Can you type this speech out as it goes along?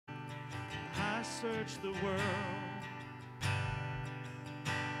searched the world,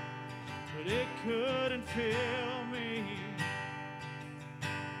 but it couldn't fill me.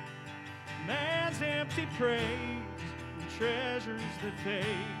 Man's empty praise and treasures that fade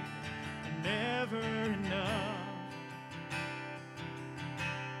are never enough.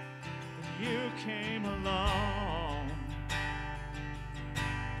 But you came along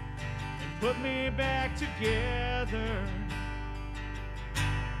and put me back together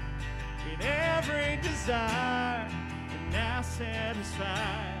in every desire, and now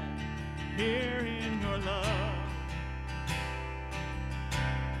satisfied here in your love.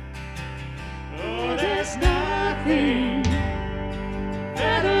 Oh, there's nothing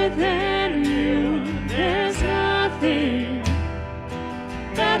better than you. There's nothing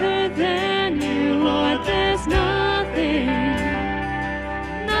better than you, Lord. There's nothing,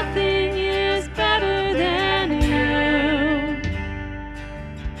 nothing is better than you.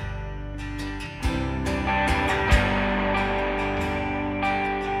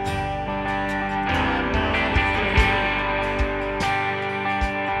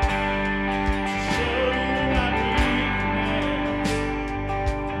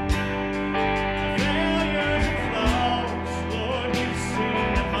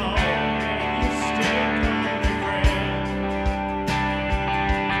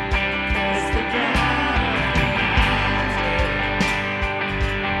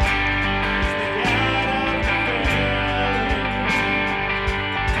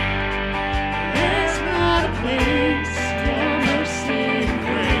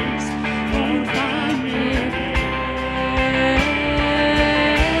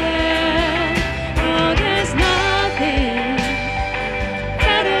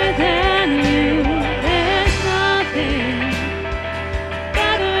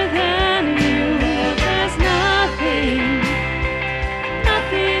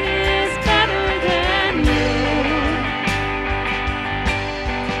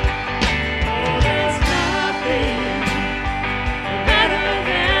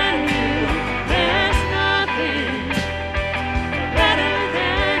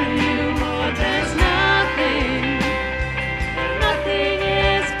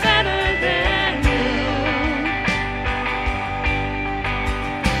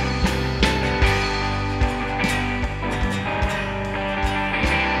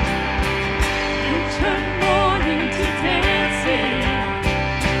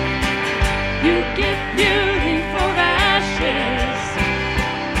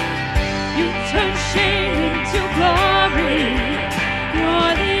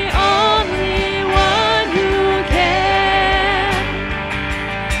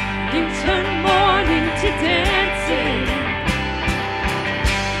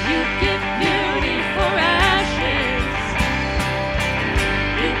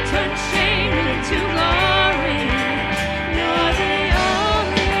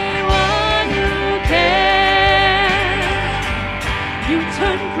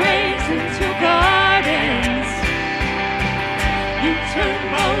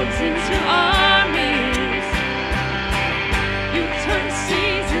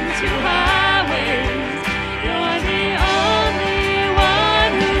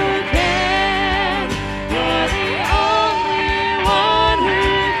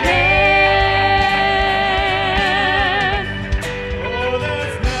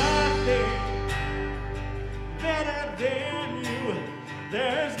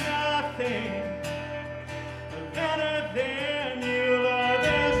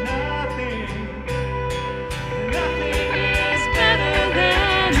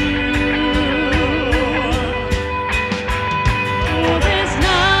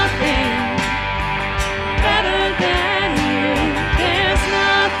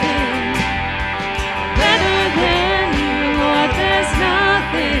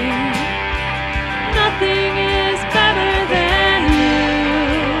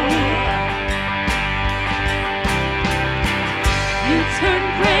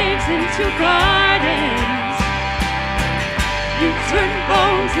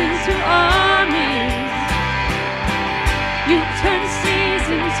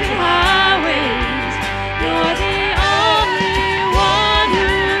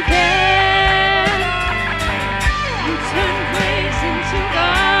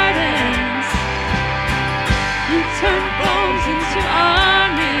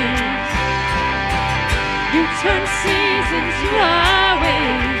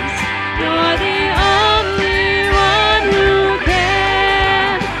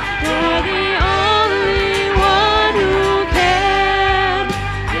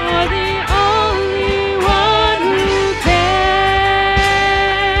 You're the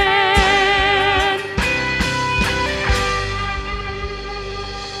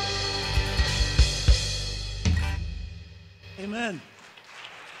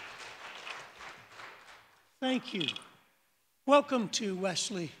Thank you. Welcome to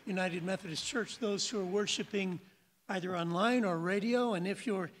Wesley United Methodist Church, those who are worshiping either online or radio. And if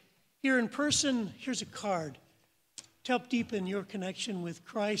you're here in person, here's a card to help deepen your connection with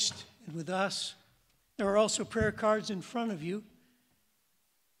Christ and with us. There are also prayer cards in front of you.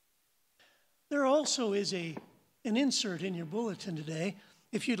 There also is an insert in your bulletin today.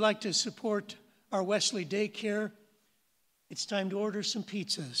 If you'd like to support our Wesley daycare, it's time to order some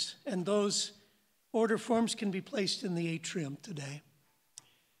pizzas. And those order forms can be placed in the atrium today.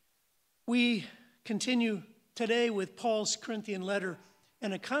 We continue today with Paul's Corinthian letter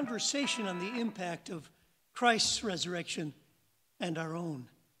and a conversation on the impact of Christ's resurrection and our own.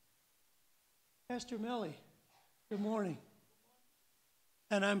 Pastor Melly, good morning.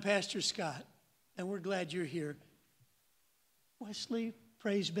 And I'm Pastor Scott, and we're glad you're here. Wesley,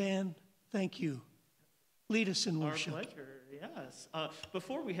 praise band, thank you. Lead us in worship. Our pleasure, yes.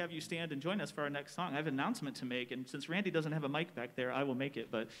 Before we have you stand and join us for our next song, I have an announcement to make, and since Randy doesn't have a mic back there, I will make it.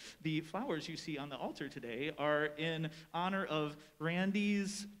 But the flowers you see on the altar today are in honor of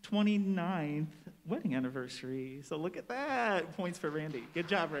Randy's 29th wedding anniversary. So look at that. Points for Randy. Good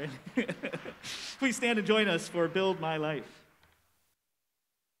job, Randy. Please stand and join us for Build My Life.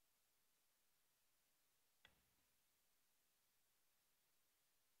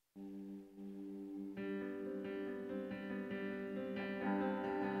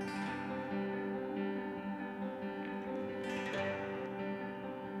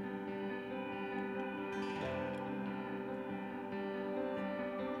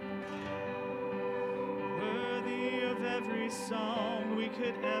 Every song we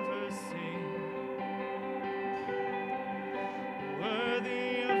could ever sing,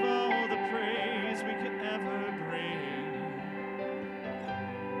 worthy of all the praise we could ever bring,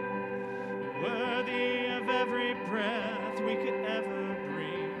 worthy of every breath we could ever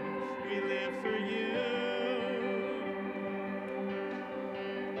breathe. We live for you.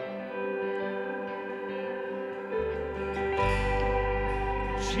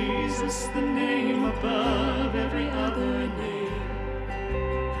 Jesus, the name above every other name.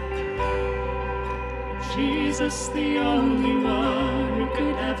 Jesus, the only one who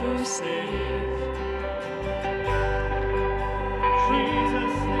could ever save.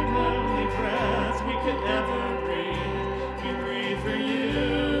 Jesus, the only breath we could ever breathe. We breathe for you.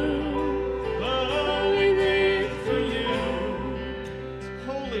 Oh, we live for you. It's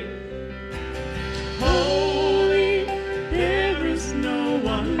holy. Holy, there is no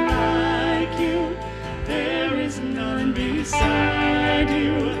one like you. There is none beside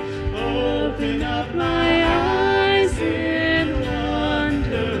you. Open up my eyes in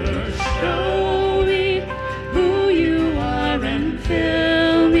wonder. Show me who you are and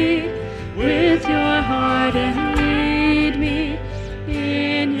fill me with your heart and lead me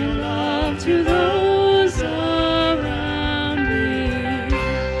in your love to those around me. And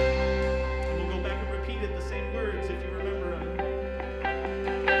we'll go back and repeat it, the same words if you remember them.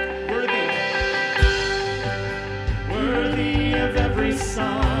 Worthy of every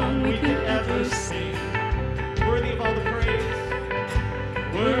song we could ever sing. Worthy of all the praise.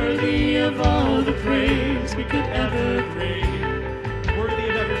 Worthy of all the praise we could ever bring. Worthy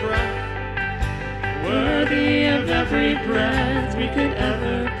of every breath. Worthy of every breath we could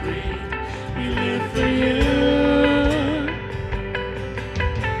ever breathe. We live for you.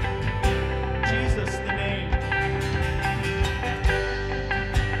 Jesus, the name.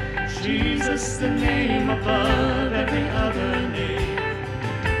 Jesus, the name above every other name.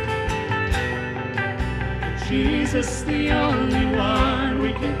 Jesus, the only one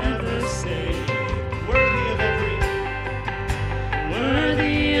we can ever save.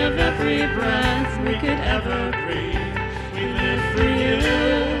 Worthy of every breath we could ever breathe. We live for you.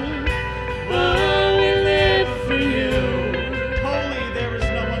 Oh, we live for you. Holy, there is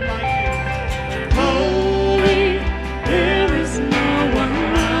no one like you. Holy, there is no one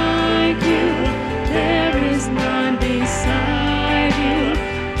like you. There is none beside you.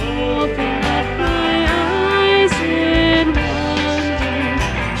 Open up my eyes in wonder.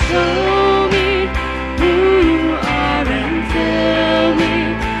 Show me who you are and fill me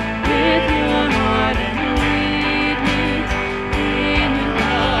with your heart and lead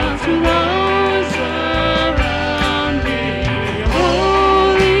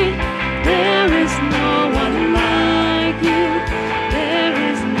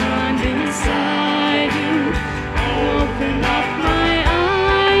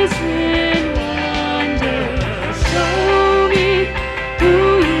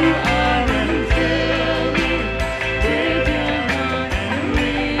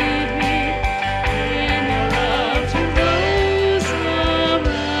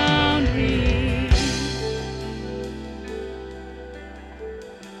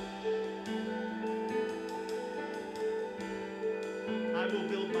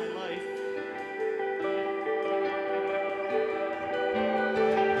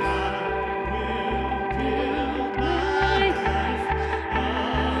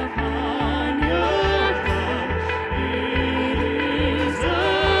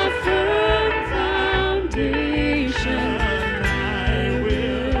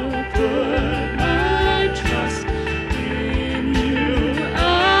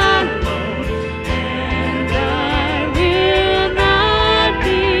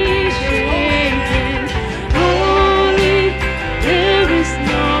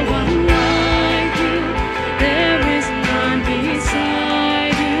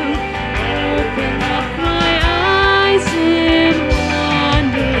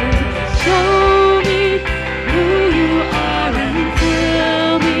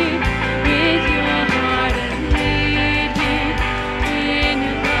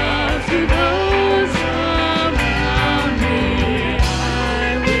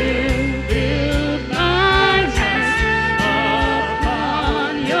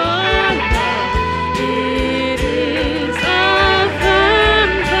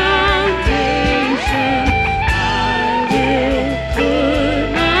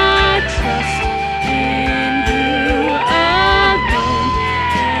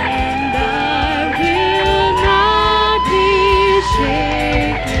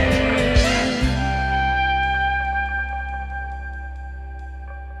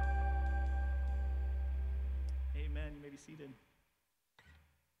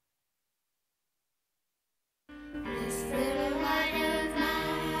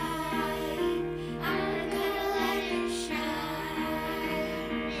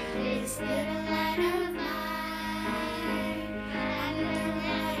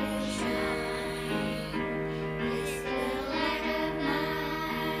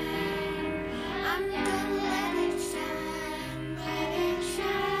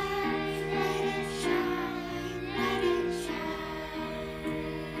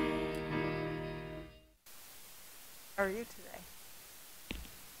you today?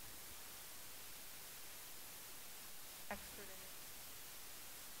 Extra day.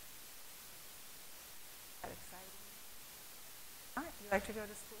 That exciting? All right, you like to go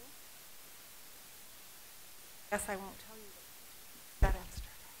to school? Guess I won't tell you that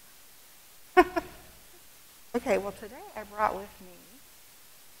extra day. Okay, well today I brought with me,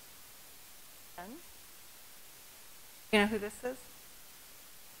 you know who this is?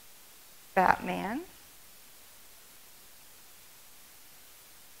 Batman.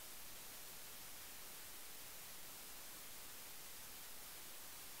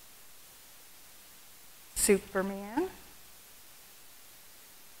 Superman.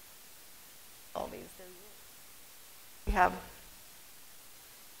 All these are yours. We have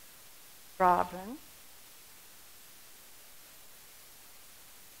Robin.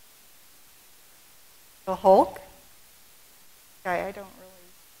 The Hulk. Okay, I don't really.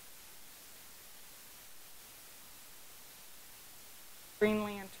 Green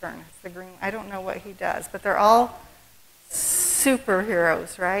Lantern. It's the green. I don't know what he does, but they're all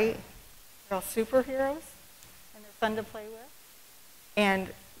superheroes, right? They're all superheroes, and they're fun to play with.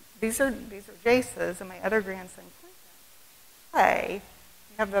 And these are Jace's and my other grandson, Clinton. Play.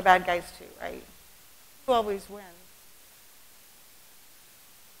 You have the bad guys too, right? Who always wins?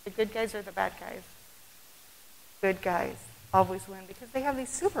 The good guys or the bad guys? Good guys always win because they have these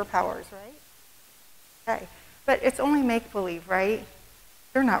superpowers, right? Okay, but it's only make-believe, right?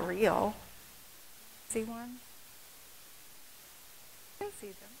 They're not real. See one? You can see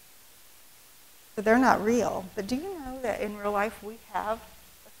them. So they're not real. But do you know that in real life we have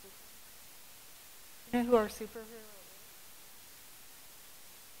a superhero? You know who our superhero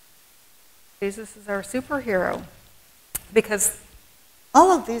is? Jesus is our superhero because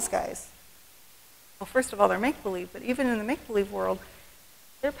all of these guys, well, first of all, they're make-believe, but even in the make-believe world,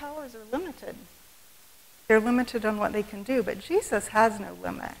 their powers are limited. They're limited on what they can do, but Jesus has no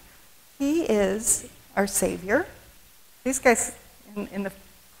limit. He is our Savior. These guys in the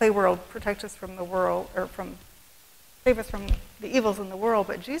clay world protect us from the world, or save us from the evils in the world,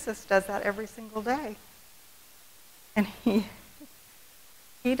 but Jesus does that every single day. And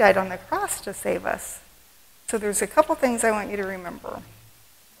he died on the cross to save us. So there's a couple things I want you to remember.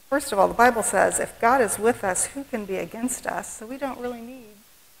 First of all, the Bible says, if God is with us, who can be against us? So we don't really need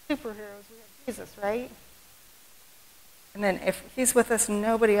superheroes. We have Jesus, right? And then if he's with us,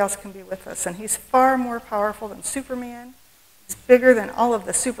 nobody else can be with us. And he's far more powerful than Superman. He's bigger than all of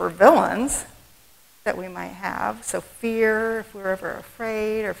the supervillains that we might have. So fear, if we're ever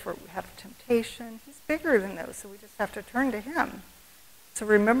afraid, or if we have temptation, he's bigger than those. So we just have to turn to him. So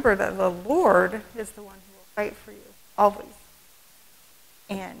remember that the Lord is the one who will fight for you, always.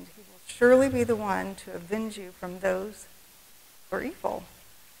 And he will surely be the one to avenge you from those who are evil.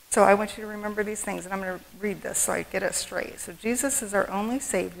 So I want you to remember these things, and I'm going to read this so I get it straight. So Jesus is our only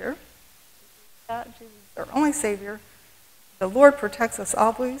Savior. Jesus is our only Savior. The Lord protects us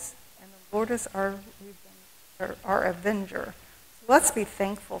always, and the Lord is our avenger. So let's be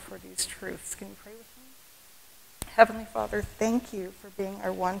thankful for these truths. Can you pray with me? Heavenly Father, thank you for being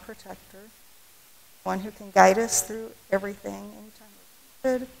our one protector, one who can guide us through everything, anytime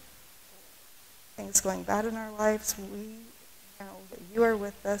we're good, things going bad in our lives. We know that you are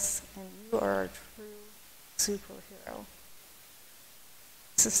with us, and you are our true superhero. In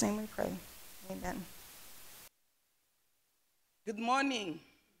Jesus' name we pray. Amen. Good morning.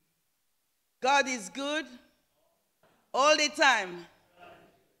 God is good all the time.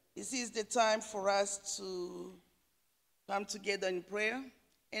 This is the time for us to come together in prayer.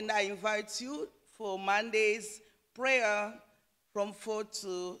 And I invite you for Monday's prayer from 4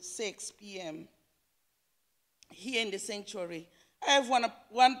 to 6 p.m. here in the sanctuary. I have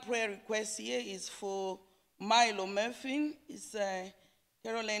one prayer request here. Is for Milo Murphy. It's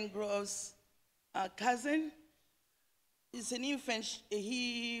Caroline Grove's cousin. He's an infant.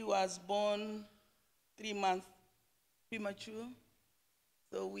 He was born 3 months premature.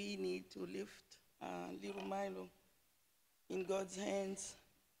 So we need to lift little Milo in God's hands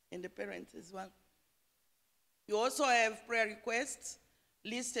and the parents as well. You also have prayer requests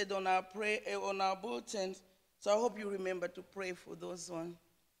listed on our bulletin. So I hope you remember to pray for those ones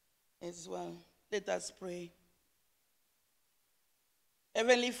as well. Let us pray.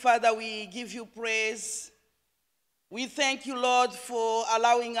 Heavenly Father, we give you praise. We thank you, Lord, for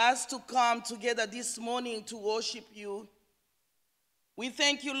allowing us to come together this morning to worship you. We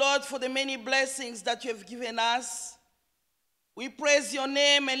thank you, Lord, for the many blessings that you have given us. We praise your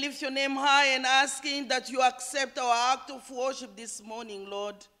name and lift your name high and asking that you accept our act of worship this morning,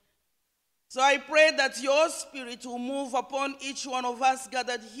 Lord. So I pray that your spirit will move upon each one of us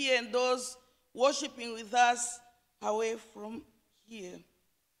gathered here and those worshiping with us away from here.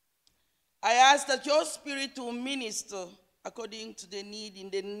 I ask that your Spirit will minister according to the need in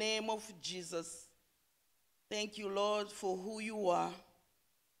the name of Jesus. Thank you, Lord, for who you are.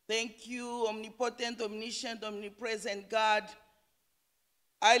 Thank you, omnipotent, omniscient, omnipresent God.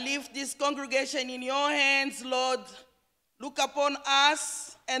 I lift this congregation in your hands, Lord. Look upon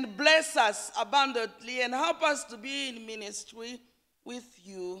us and bless us abundantly and help us to be in ministry with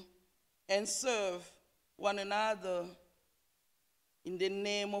you and serve one another in the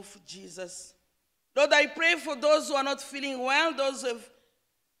name of Jesus. Lord, I pray for those who are not feeling well, those who have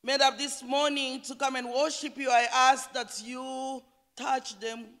made up this morning to come and worship you. I ask that you touch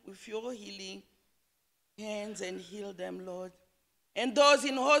them with your healing hands and heal them, Lord. And those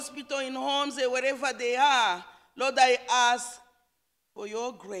in hospital, in homes, and wherever they are, Lord, I ask for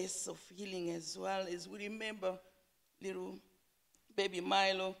your grace of healing as well as we remember little baby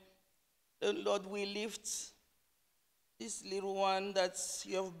Milo. Lord, we lift this little one that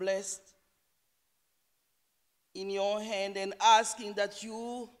you have blessed in your hand and asking that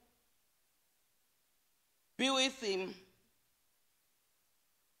you be with him.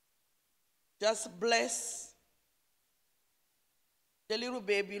 Just bless the little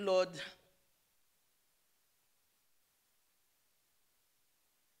baby, Lord.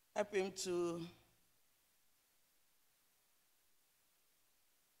 Help him to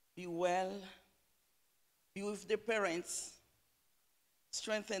be well. Be with the parents.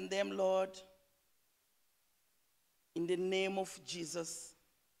 Strengthen them, Lord, in the name of Jesus.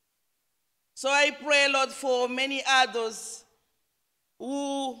 So I pray, Lord, for many others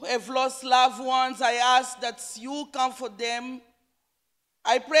who have lost loved ones. I ask that you comfort them.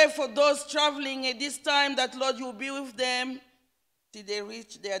 I pray for those traveling at this time that, Lord, you will be with them till they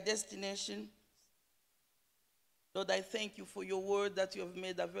reach their destination. Lord, I thank you for your word that you have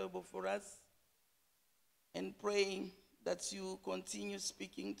made available for us, and praying that you continue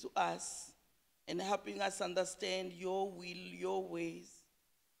speaking to us and helping us understand your will, your ways.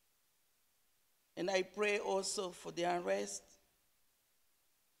 And I pray also for the unrest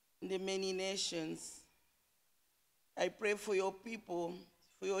in the many nations. I pray for your people,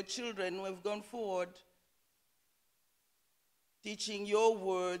 for your children who have gone forward, teaching your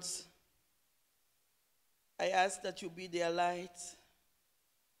words. I ask that you be their light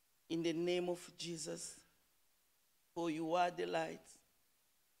in the name of Jesus, for you are the light.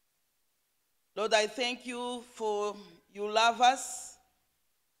 Lord, I thank you for you love us,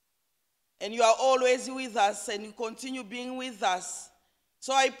 and you are always with us, and you continue being with us.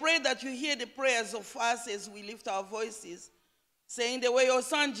 So I pray that you hear the prayers of us as we lift our voices, saying the way your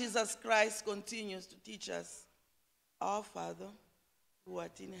Son Jesus Christ continues to teach us. Our Father, who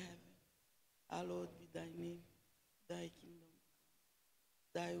art in heaven, hallowed be thy name. Thy kingdom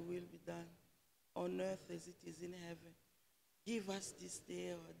come, thy will be done, on earth as it is in heaven. Give us this day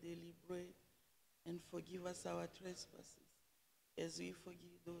our daily bread, and forgive us our trespasses, as we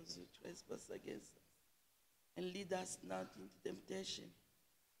forgive those who trespass against us. And lead us not into temptation,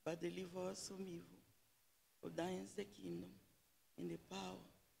 but deliver us from evil. For thine is the kingdom, and the power,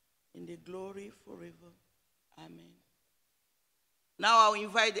 and the glory forever. Amen. Now I'll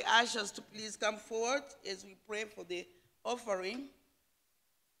invite the ushers to please come forward as we pray for the offering.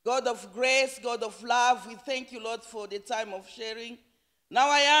 God of grace, God of love, we thank you, Lord, for the time of sharing. Now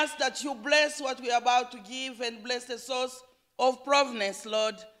I ask that you bless what we are about to give and bless the source of providence,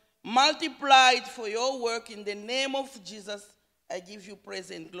 Lord. Multiply it for your work. In the name of Jesus, I give you praise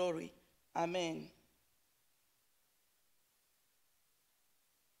and glory. Amen.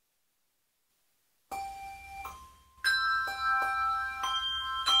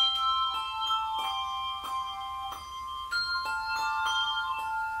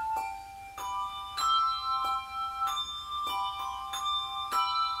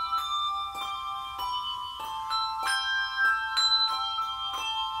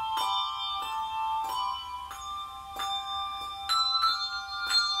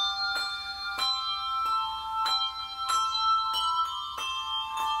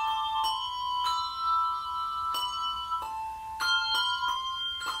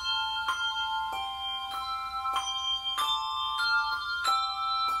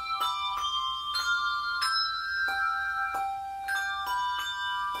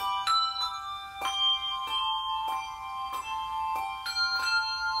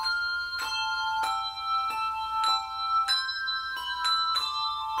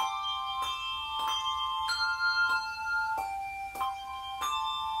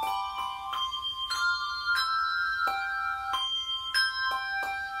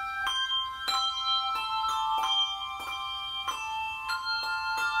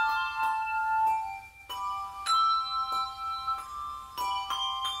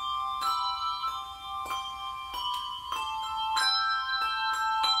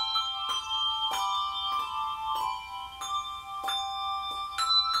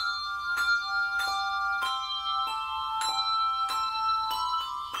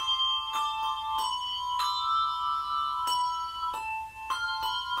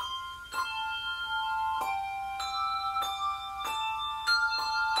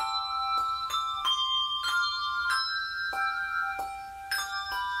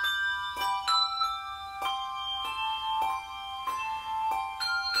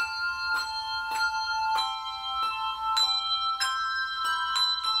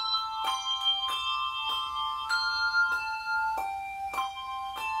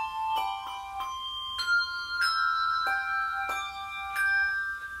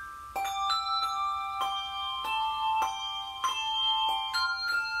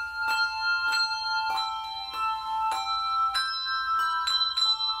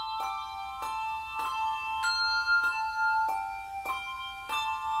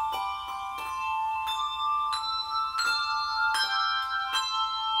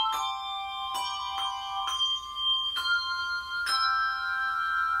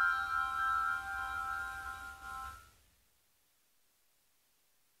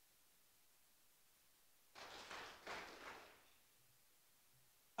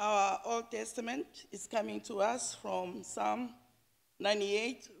 Old Testament is coming to us from Psalm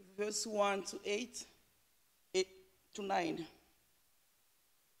 98, verse 1 to 8 to 9.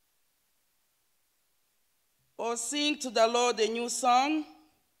 Oh, sing to the Lord a new song,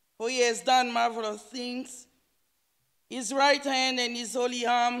 for he has done marvelous things. His right hand and his holy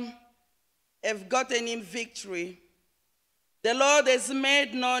arm have gotten him victory. The Lord has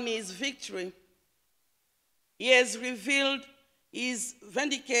made known his victory. He has revealed his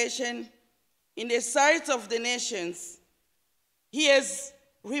vindication in the sight of the nations. He has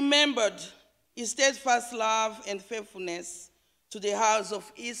remembered his steadfast love and faithfulness to the house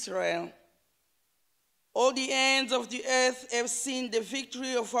of Israel. All the ends of the earth have seen the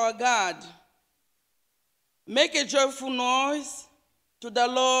victory of our God. Make a joyful noise to the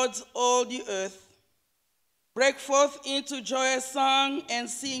Lord, all the earth. Break forth into joyous song and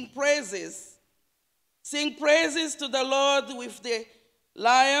sing praises. Sing praises to the Lord with the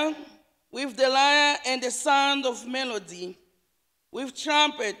lyre and the sound of melody, with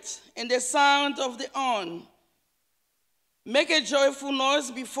trumpet and the sound of the horn. Make a joyful noise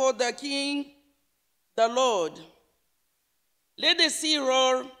before the King, the Lord. Let the sea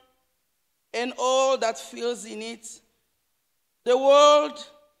roar and all that fills in it, the world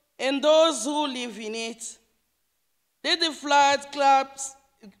and those who live in it. Let the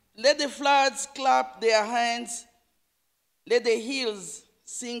floods clap their hands. Let the hills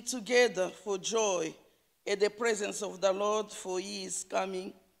sing together for joy at the presence of the Lord, for he is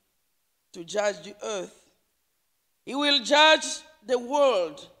coming to judge the earth. He will judge the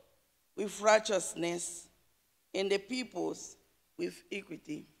world with righteousness and the peoples with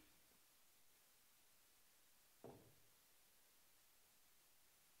equity.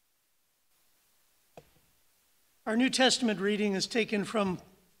 Our New Testament reading is taken from,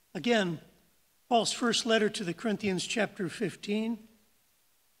 again, Paul's first letter to the Corinthians, chapter 15.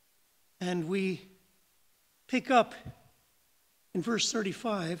 And we pick up in verse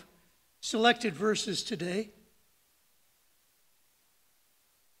 35, selected verses today.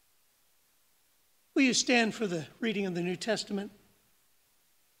 Will you stand for the reading of the New Testament?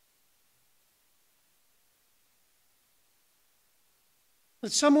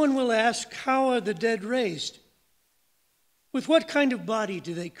 But someone will ask, how are the dead raised? With what kind of body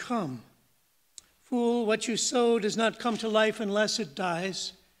do they come? Fool, what you sow does not come to life unless it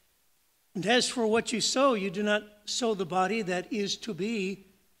dies. And as for what you sow, you do not sow the body that is to be,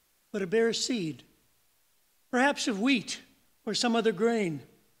 but a bare seed, perhaps of wheat or some other grain.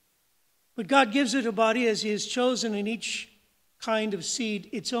 But God gives it a body as he has chosen in each kind of seed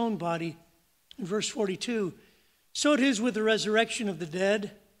its own body. In verse 42, so it is with the resurrection of the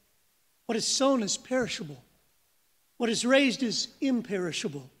dead. What is sown is perishable. What is raised is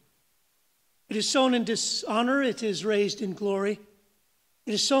imperishable. It is sown in dishonor, it is raised in glory.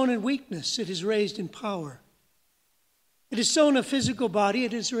 It is sown in weakness, it is raised in power. It is sown a physical body,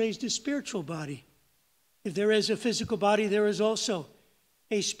 it is raised a spiritual body. If there is a physical body, there is also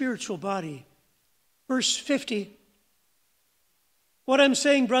a spiritual body. Verse 50, what I'm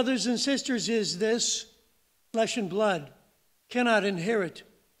saying, brothers and sisters, is this: flesh and blood cannot inherit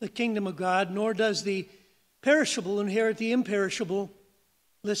the kingdom of God, nor does the perishable inherit the imperishable.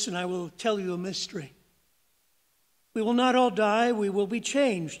 Listen, I will tell you a mystery. We will not all die, we will be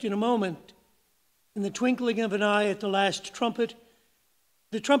changed in a moment. In the twinkling of an eye at the last trumpet,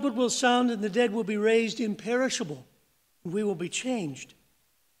 the trumpet will sound and the dead will be raised imperishable, and we will be changed.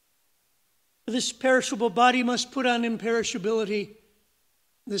 For this perishable body must put on imperishability,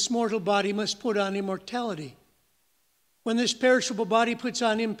 this mortal body must put on immortality. When this perishable body puts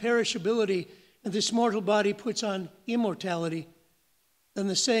on imperishability, and this mortal body puts on immortality, then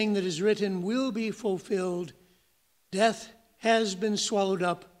the saying that is written will be fulfilled: death has been swallowed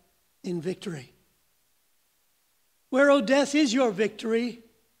up in victory. Where, O death, is your victory?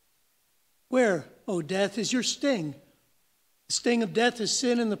 Where, O death, is your sting? The sting of death is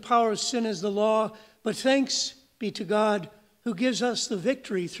sin, and the power of sin is the law. But thanks be to God, who gives us the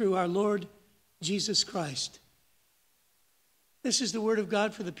victory through our Lord Jesus Christ. This is the word of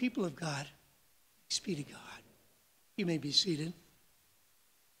God for the people of God. Thanks be to God. You may be seated.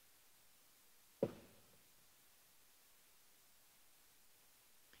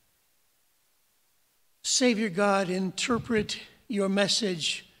 Savior God, interpret your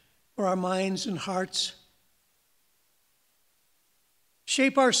message for our minds and hearts.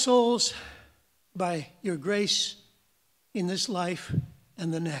 Shape our souls by your grace in this life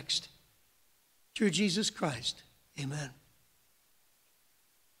and the next. Through Jesus Christ, amen.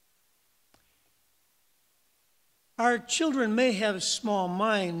 Our children may have small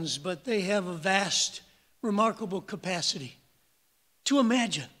minds, but they have a vast, remarkable capacity to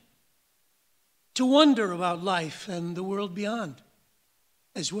imagine to wonder about life and the world beyond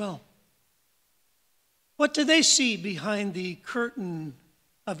as well. What do they see behind the curtain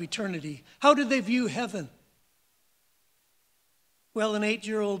of eternity? How do they view heaven? Well, an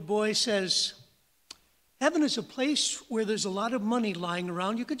 8-year-old boy says, heaven is a place where there's a lot of money lying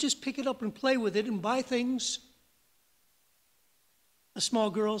around. You could just pick it up and play with it and buy things. A small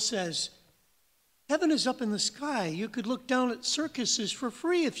girl says, heaven is up in the sky. You could look down at circuses for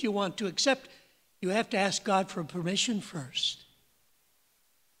free if you want to, except you have to ask God for permission first.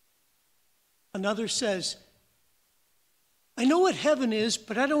 Another says, I know what heaven is,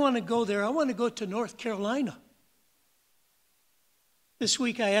 but I don't want to go there. I want to go to North Carolina. This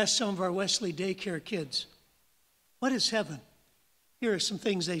week I asked some of our Wesley daycare kids, what is heaven? Here are some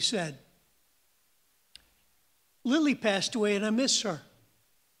things they said. Lily passed away and I miss her.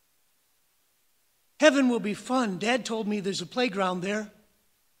 Heaven will be fun. Dad told me there's a playground there.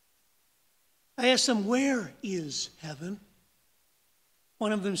 I asked them, where is heaven?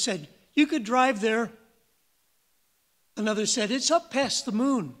 One of them said, you could drive there. Another said, it's up past the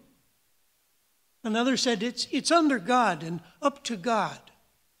moon. Another said, it's under God and up to God.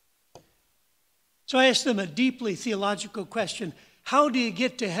 So I asked them a deeply theological question. How do you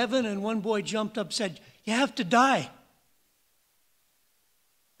get to heaven? And one boy jumped up and said, you have to die.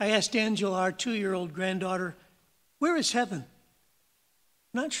 I asked Angela, our 2-year-old granddaughter, where is heaven?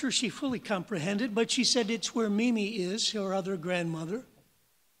 Not sure she fully comprehended, but she said it's where Mimi is, her other grandmother.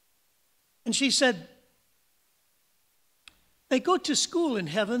 And she said, they go to school in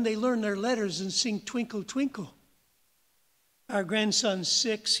heaven, they learn their letters and sing Twinkle, Twinkle. Our grandson's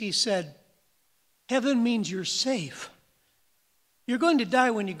 6, he said, heaven means you're safe. You're going to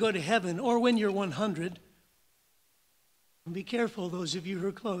die when you go to heaven or when you're 100. And be careful, those of you who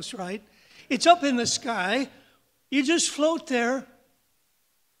are close, right? It's up in the sky. You just float there.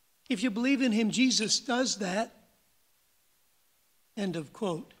 If you believe in him, Jesus does that. End of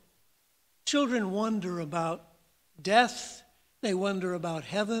quote. Children wonder about death. They wonder about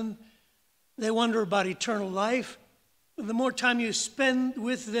heaven. They wonder about eternal life. The more time you spend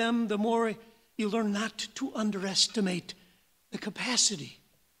with them, the more you learn not to underestimate the capacity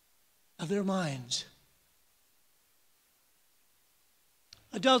of their minds.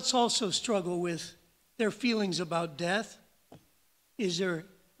 Adults also struggle with their feelings about death. Is there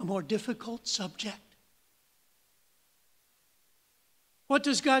a more difficult subject? What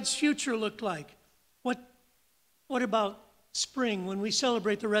does God's future look like? What about spring when we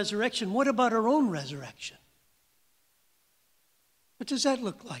celebrate the resurrection? What about our own resurrection? What does that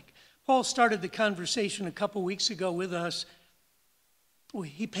look like? Paul started the conversation a couple weeks ago with us.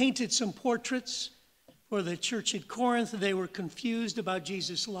 He painted some portraits for the church at Corinth. They were confused about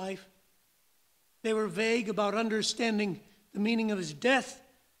Jesus' life. They were vague about understanding the meaning of his death.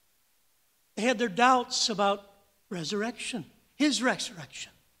 They had their doubts about resurrection, his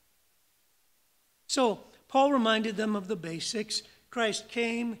resurrection. So Paul reminded them of the basics. Christ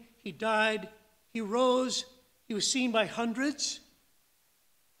came, he died, he rose, he was seen by hundreds,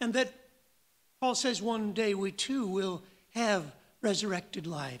 and that Paul says one day we too will have resurrected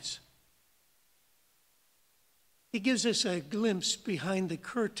lives. He gives us a glimpse behind the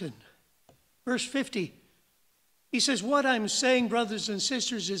curtain. Verse 50, he says, what I'm saying, brothers and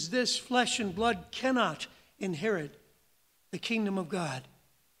sisters, is this: flesh and blood cannot inherit the kingdom of God,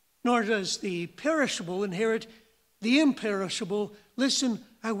 nor does the perishable inherit the imperishable. Listen,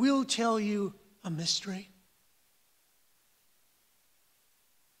 I will tell you a mystery.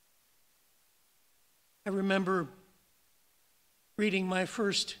 I remember reading my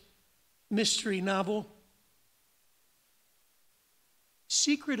first mystery novel,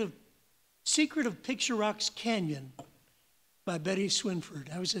 Secret of Picture Rock's Canyon by Betty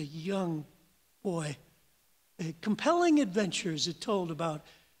Swinford. I was a young boy. Compelling adventures it told about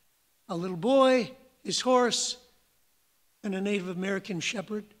a little boy, his horse, and a Native American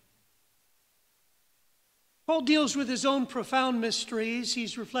shepherd. Paul deals with his own profound mysteries.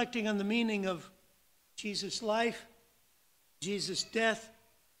 He's reflecting on the meaning of Jesus' life, Jesus' death,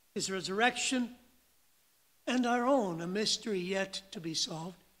 his resurrection, and our own, a mystery yet to be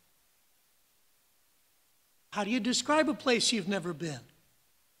solved. How do you describe a place you've never been?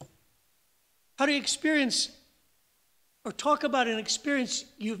 How do you experience or talk about an experience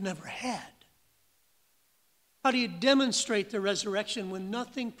you've never had? How do you demonstrate the resurrection when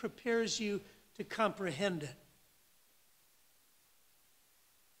nothing prepares you to comprehend it?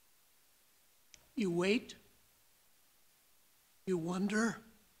 You wait, you wonder,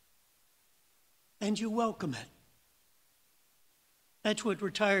 and you welcome it. That's what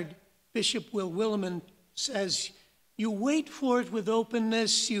retired Bishop Will Willimon says. You wait for it with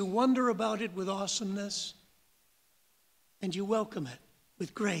openness, you wonder about it with awesomeness, and you welcome it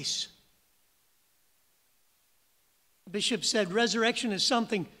with grace. The bishop said, resurrection is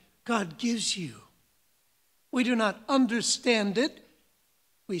something God gives you. We do not understand it,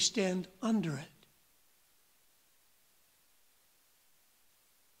 we stand under it.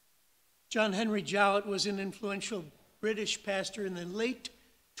 John Henry Jowett was an influential British pastor in the late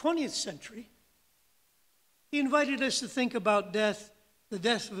 20th century. He invited us to think about death, the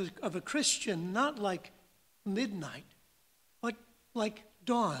death of a Christian, not like midnight, but like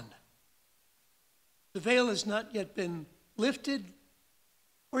dawn. The veil has not yet been lifted.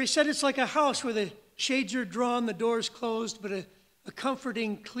 Or he said it's like a house where the shades are drawn, the doors closed, but a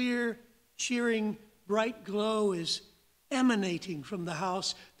comforting, clear, cheering, bright glow is emanating from the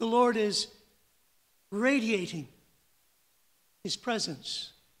house. The Lord is radiating his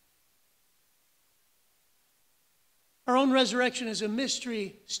presence. Our own resurrection is a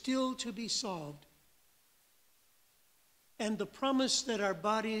mystery still to be solved. And the promise that our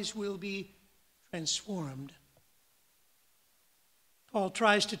bodies will be transformed. Paul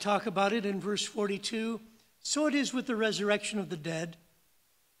tries to talk about it in verse 42. So it is with the resurrection of the dead.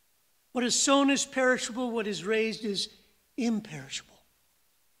 What is sown is perishable, what is raised is imperishable.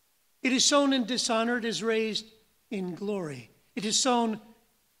 It is sown in dishonor, it is raised in glory. It is sown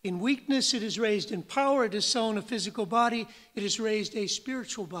in weakness, it is raised in power. It is sown a physical body, it is raised a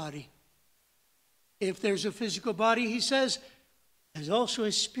spiritual body. If there's a physical body, he says, there's also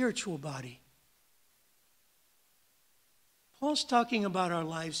a spiritual body. Paul's talking about our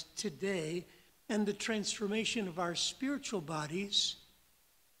lives today and the transformation of our spiritual bodies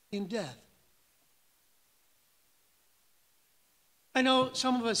in death. I know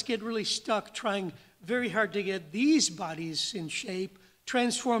some of us get really stuck trying very hard to get these bodies in shape,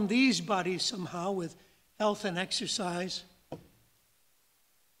 transform these bodies somehow with health and exercise.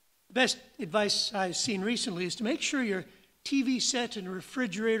 The best advice I've seen recently is to make sure your TV set and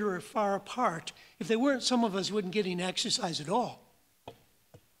refrigerator are far apart. If they weren't, some of us wouldn't get any exercise at all.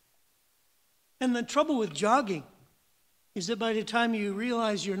 And the trouble with jogging is that by the time you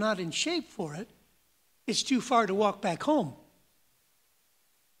realize you're not in shape for it, it's too far to walk back home.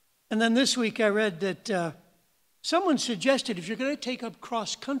 And then this week I read that someone suggested if you're going to take up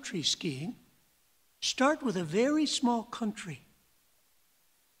cross-country skiing, start with a very small country.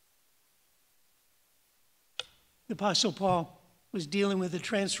 The Apostle Paul was dealing with the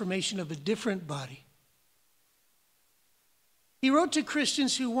transformation of a different body. He wrote to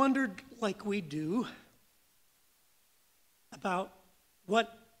Christians who wondered, like we do, about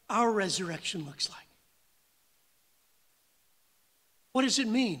what our resurrection looks like. What does it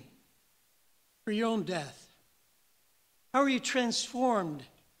mean for your own death? How are you transformed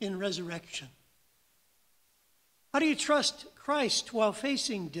in resurrection? How do you trust Christ while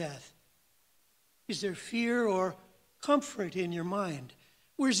facing death? Is there fear or comfort in your mind?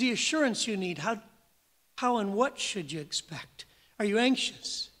 Where's the assurance you need? How and what should you expect? Are you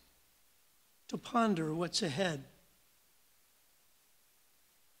anxious to ponder what's ahead?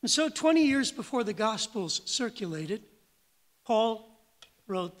 And so 20 years before the Gospels circulated, Paul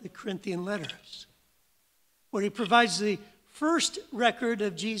wrote the Corinthian letters, where he provides the first record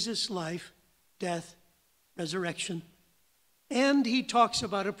of Jesus' life, death, resurrection, and he talks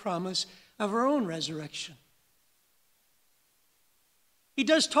about a promise of our own resurrection. He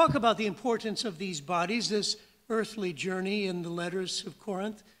does talk about the importance of these bodies, this earthly journey in the letters of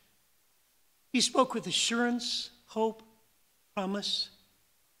Corinth. He spoke with assurance, hope, promise,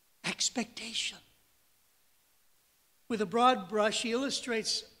 expectation. With a broad brush, he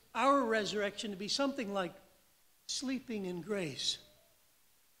illustrates our resurrection to be something like sleeping in grace,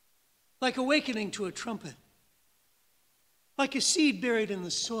 like awakening to a trumpet, like a seed buried in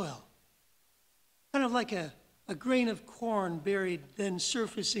the soil, kind of like a grain of corn buried, then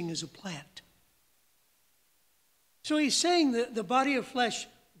surfacing as a plant. So he's saying that the body of flesh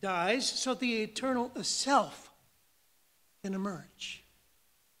dies so that the eternal self can emerge.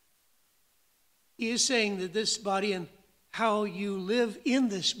 He is saying that this body and how you live in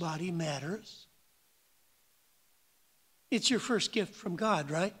this body matters. It's your first gift from God,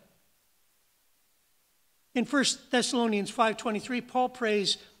 right? In 1 Thessalonians 5:23, Paul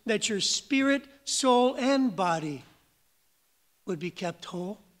prays that your spirit, soul, and body would be kept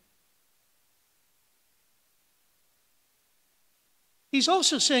whole. He's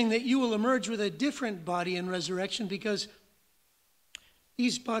also saying that you will emerge with a different body in resurrection because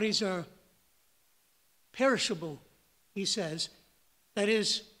these bodies are perishable, he says. That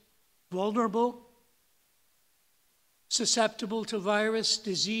is, vulnerable, susceptible to virus,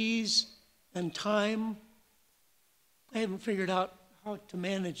 disease, and time. I haven't figured out how to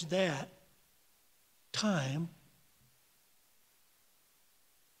manage that time.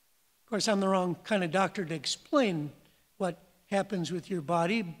 Of course, I'm the wrong kind of doctor to explain what happens with your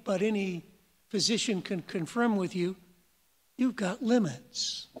body, but any physician can confirm with you, you've got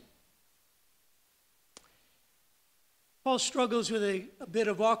limits. Paul struggles with a bit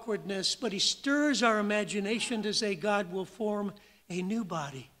of awkwardness, but he stirs our imagination to say God will form a new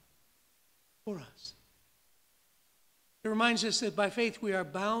body for us. It reminds us that by faith we are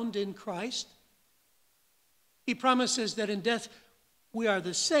bound in Christ. He promises that in death we are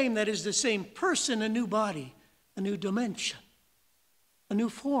the same, that is, the same person, a new body, a new dimension, a new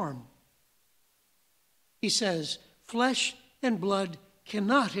form. He says, flesh and blood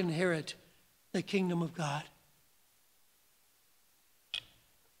cannot inherit the kingdom of God.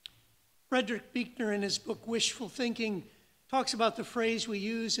 Frederick Buechner, in his book Wishful Thinking, talks about the phrase we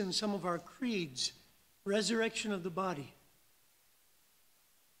use in some of our creeds, resurrection of the body.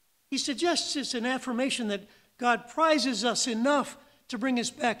 He suggests it's an affirmation that God prizes us enough to bring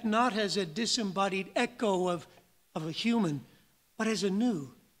us back not as a disembodied echo of a human, but as a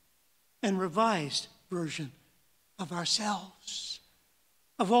new and revised version of ourselves,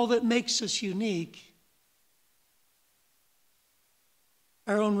 of all that makes us unique.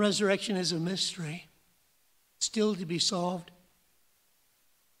 Our own resurrection is a mystery, still to be solved.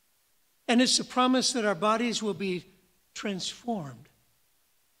 And it's a promise that our bodies will be transformed.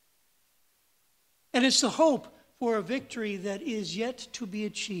 And it's the hope for a victory that is yet to be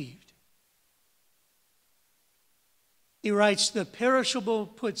achieved. He writes, the perishable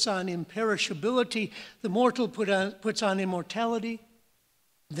puts on imperishability, the mortal puts on immortality.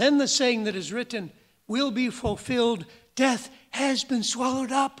 Then the saying that is written will be fulfilled, death has been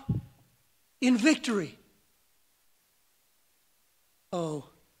swallowed up in victory. Oh,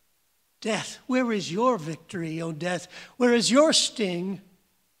 death, where is your victory, O death? Where is your sting?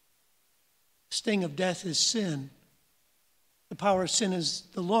 The sting of death is sin. The power of sin is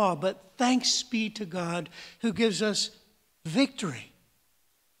the law, but thanks be to God who gives us victory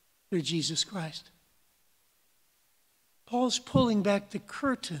through Jesus Christ. Paul's pulling back the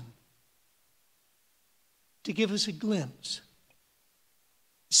curtain to give us a glimpse.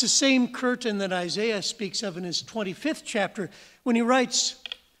 It's the same curtain that Isaiah speaks of in his 25th chapter when he writes,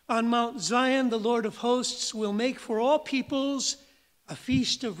 on Mount Zion the Lord of hosts will make for all peoples a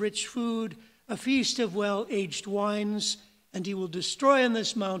feast of rich food, a feast of well-aged wines, and he will destroy on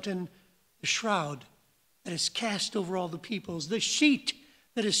this mountain the shroud that is cast over all the peoples, the sheet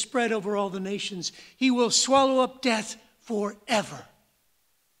that is spread over all the nations. He will swallow up death forever.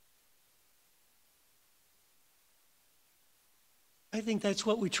 I think that's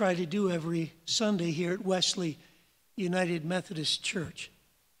what we try to do every Sunday here at Wesley United Methodist Church.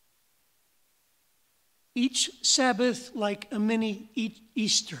 Each Sabbath like a mini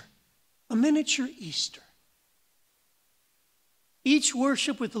Easter, a miniature Easter. Each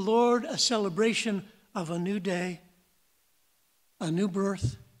worship with the Lord a celebration of a new day, a new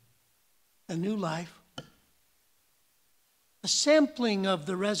birth, a new life, a sampling of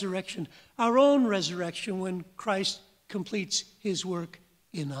the resurrection, our own resurrection when Christ completes his work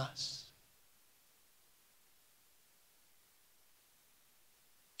in us.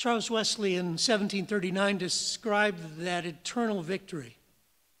 Charles Wesley in 1739 described that eternal victory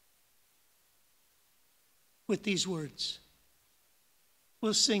with these words.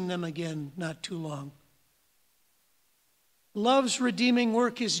 We'll sing them again not too long. Love's redeeming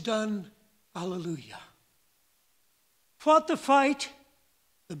work is done, hallelujah. Fought the fight,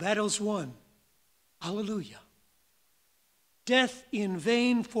 the battle's won, hallelujah. Death in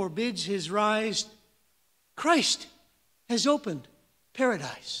vain forbids his rise. Christ has opened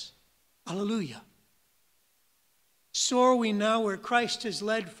paradise. Hallelujah. Soar we now where Christ has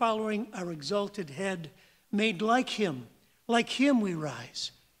led, following our exalted head. Made like him we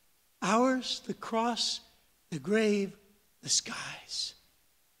rise. Ours the cross, the grave, the skies.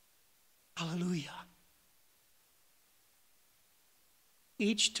 Hallelujah.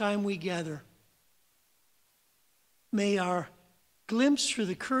 Each time we gather, may our glimpse through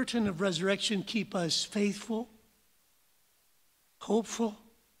the curtain of resurrection keep us faithful, hopeful,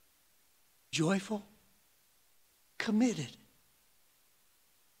 joyful, committed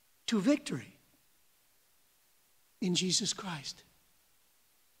to victory in Jesus Christ.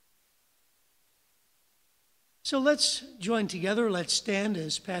 So let's join together. Let's stand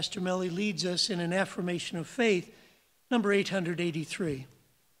as Pastor Melly leads us in an affirmation of faith, number 883.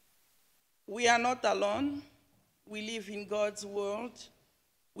 We are not alone. We live in God's world.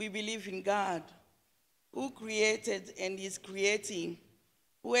 We believe in God, who created and is creating,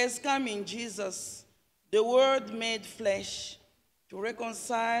 who has come in Jesus, the Word made flesh, to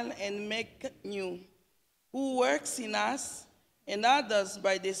reconcile and make new, who works in us and others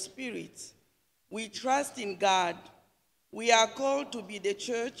by the Spirit. We trust in God. We are called to be the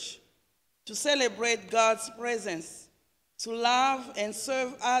church, to celebrate God's presence, to love and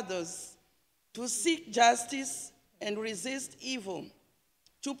serve others, to seek justice and resist evil,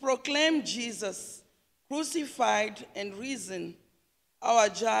 to proclaim Jesus, crucified and risen, our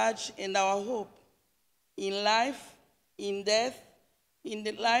judge and our hope, in life, in death, in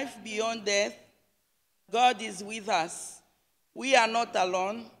the life beyond death. God is with us. We are not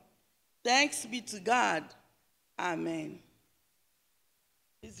alone. Thanks be to God. Amen.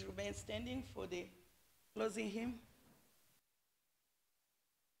 Please remain standing for the closing hymn.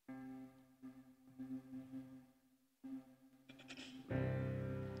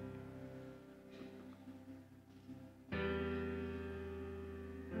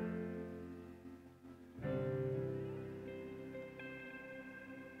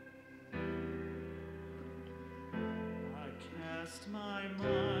 Cast my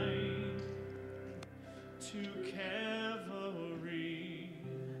mind to Calvary,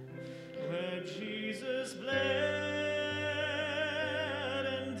 where Jesus bled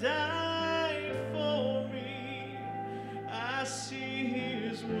and died for me. I see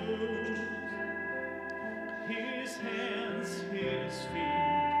his wounds, his hands, his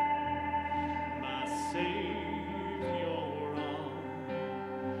feet, my Savior on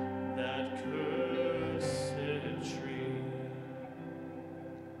that cursed tree.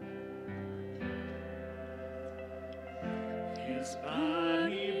 His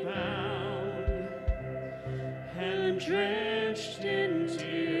body bound and drenched in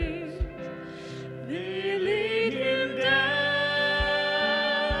tears, they laid him down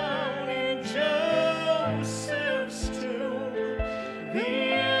in Joseph's tomb,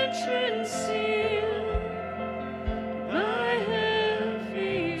 the entrance sealed by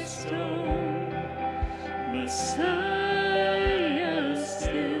heavy stone. Messiah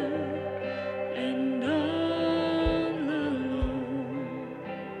still and all alone.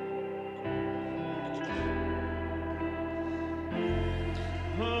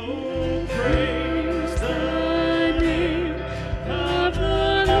 Oh, praise the name of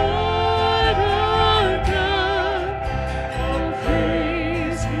the Lord our God. Oh,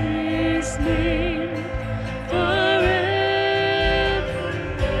 praise his name forevermore.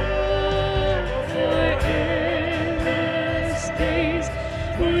 For endless days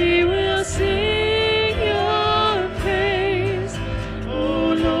we will sing your praise, O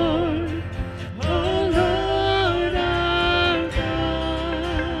Lord our God.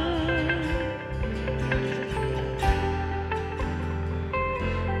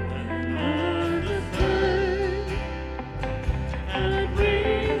 And on the third, at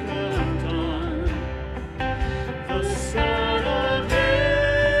break of dawn, the Son of Heaven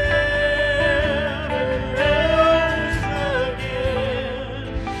rose again.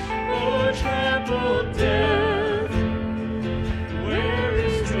 Oh, trampled death, where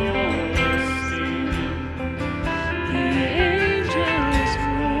is your sting? The angels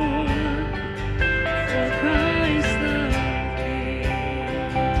roar for Christ the King.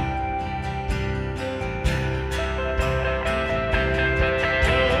 Oh,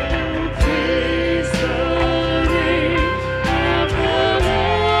 praise the name of the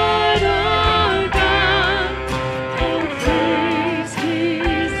Lord our God. Oh, praise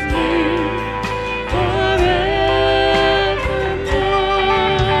his name forevermore.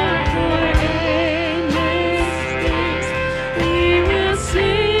 For endless days we will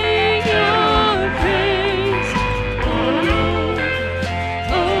sing your praise, O Lord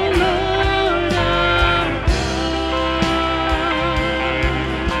our God.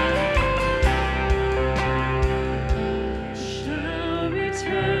 Shall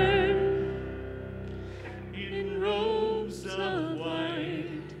return in robes of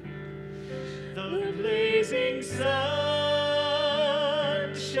white, the blazing sun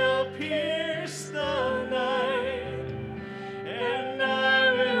shall pierce the night, and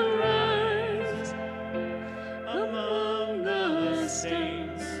I will rise among the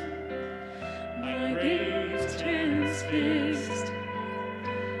saints, my gaze transfixed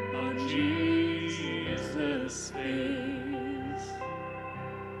on Jesus' face.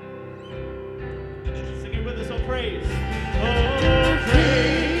 Sing it with us, oh praise. Oh,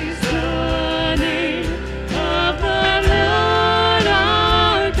 praise the name of the Lord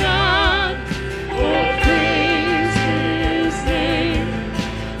our God. Oh, praise his name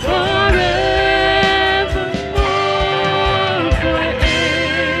forevermore. For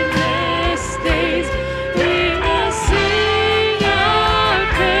endless days we will sing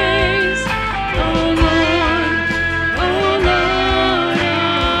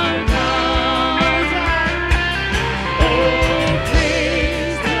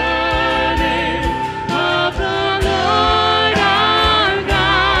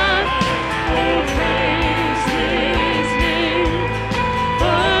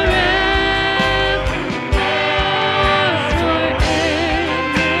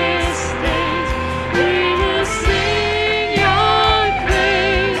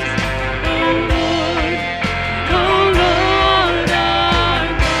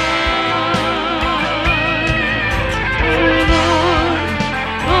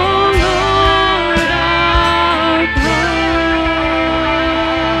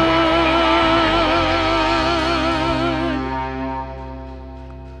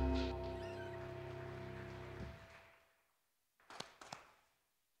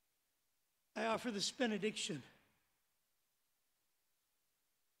offer this benediction.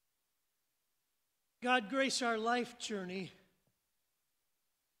 God, grace our life journey,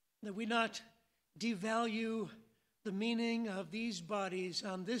 that we not devalue the meaning of these bodies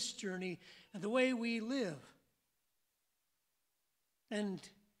on this journey and the way we live, and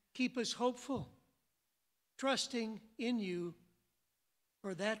keep us hopeful, trusting in you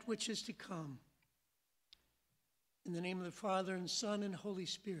for that which is to come. In the name of the Father, and Son, and Holy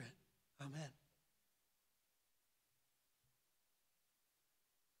Spirit. Amen.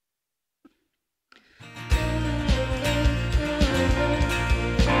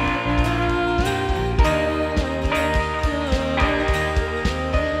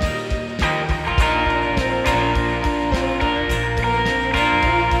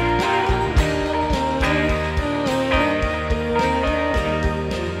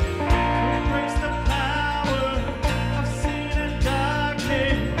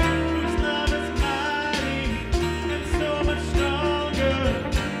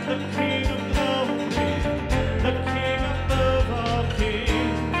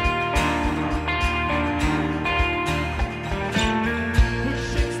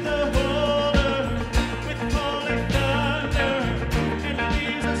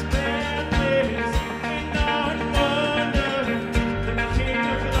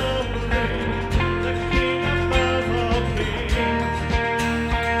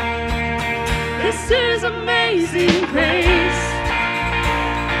 This is amazing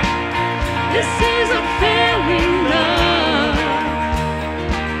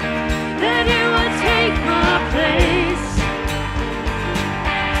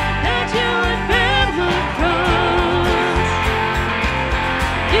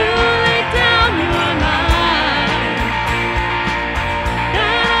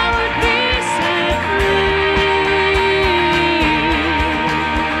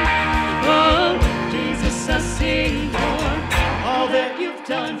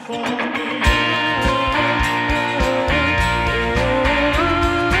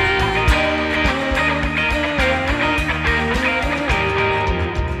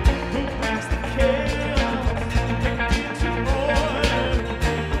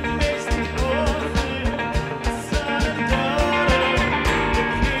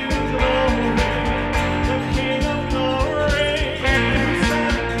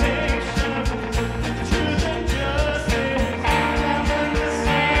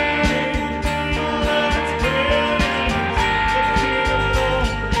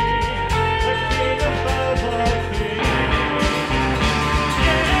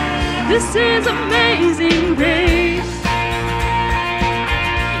grace.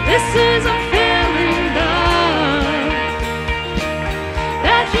 This is a feeling, love,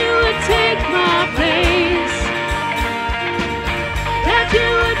 that you would take my place, that you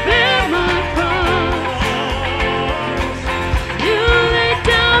would bear my cross. You laid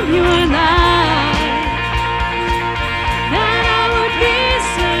down your life, that I would be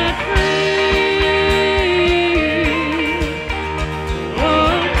set free. Oh,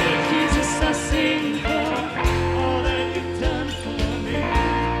 Jesus, I sing for all that you've done for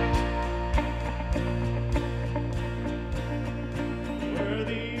me.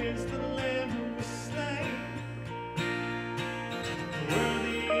 Worthy is the Lamb who was slain.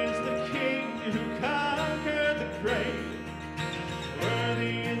 Worthy is the King who conquered the grave.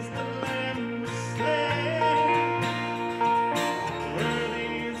 Worthy is the Lamb who was slain. Worthy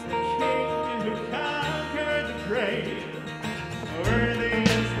is the King who conquered the grave. Worthy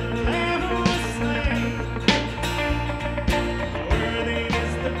is the Lamb who was slain. Worthy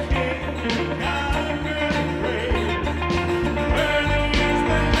is the King who conquered the grave. Worthy is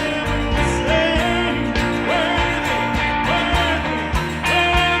the Lamb who was slain.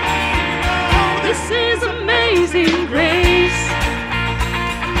 Oh, this is amazing grace.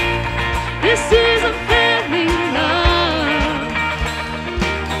 This is a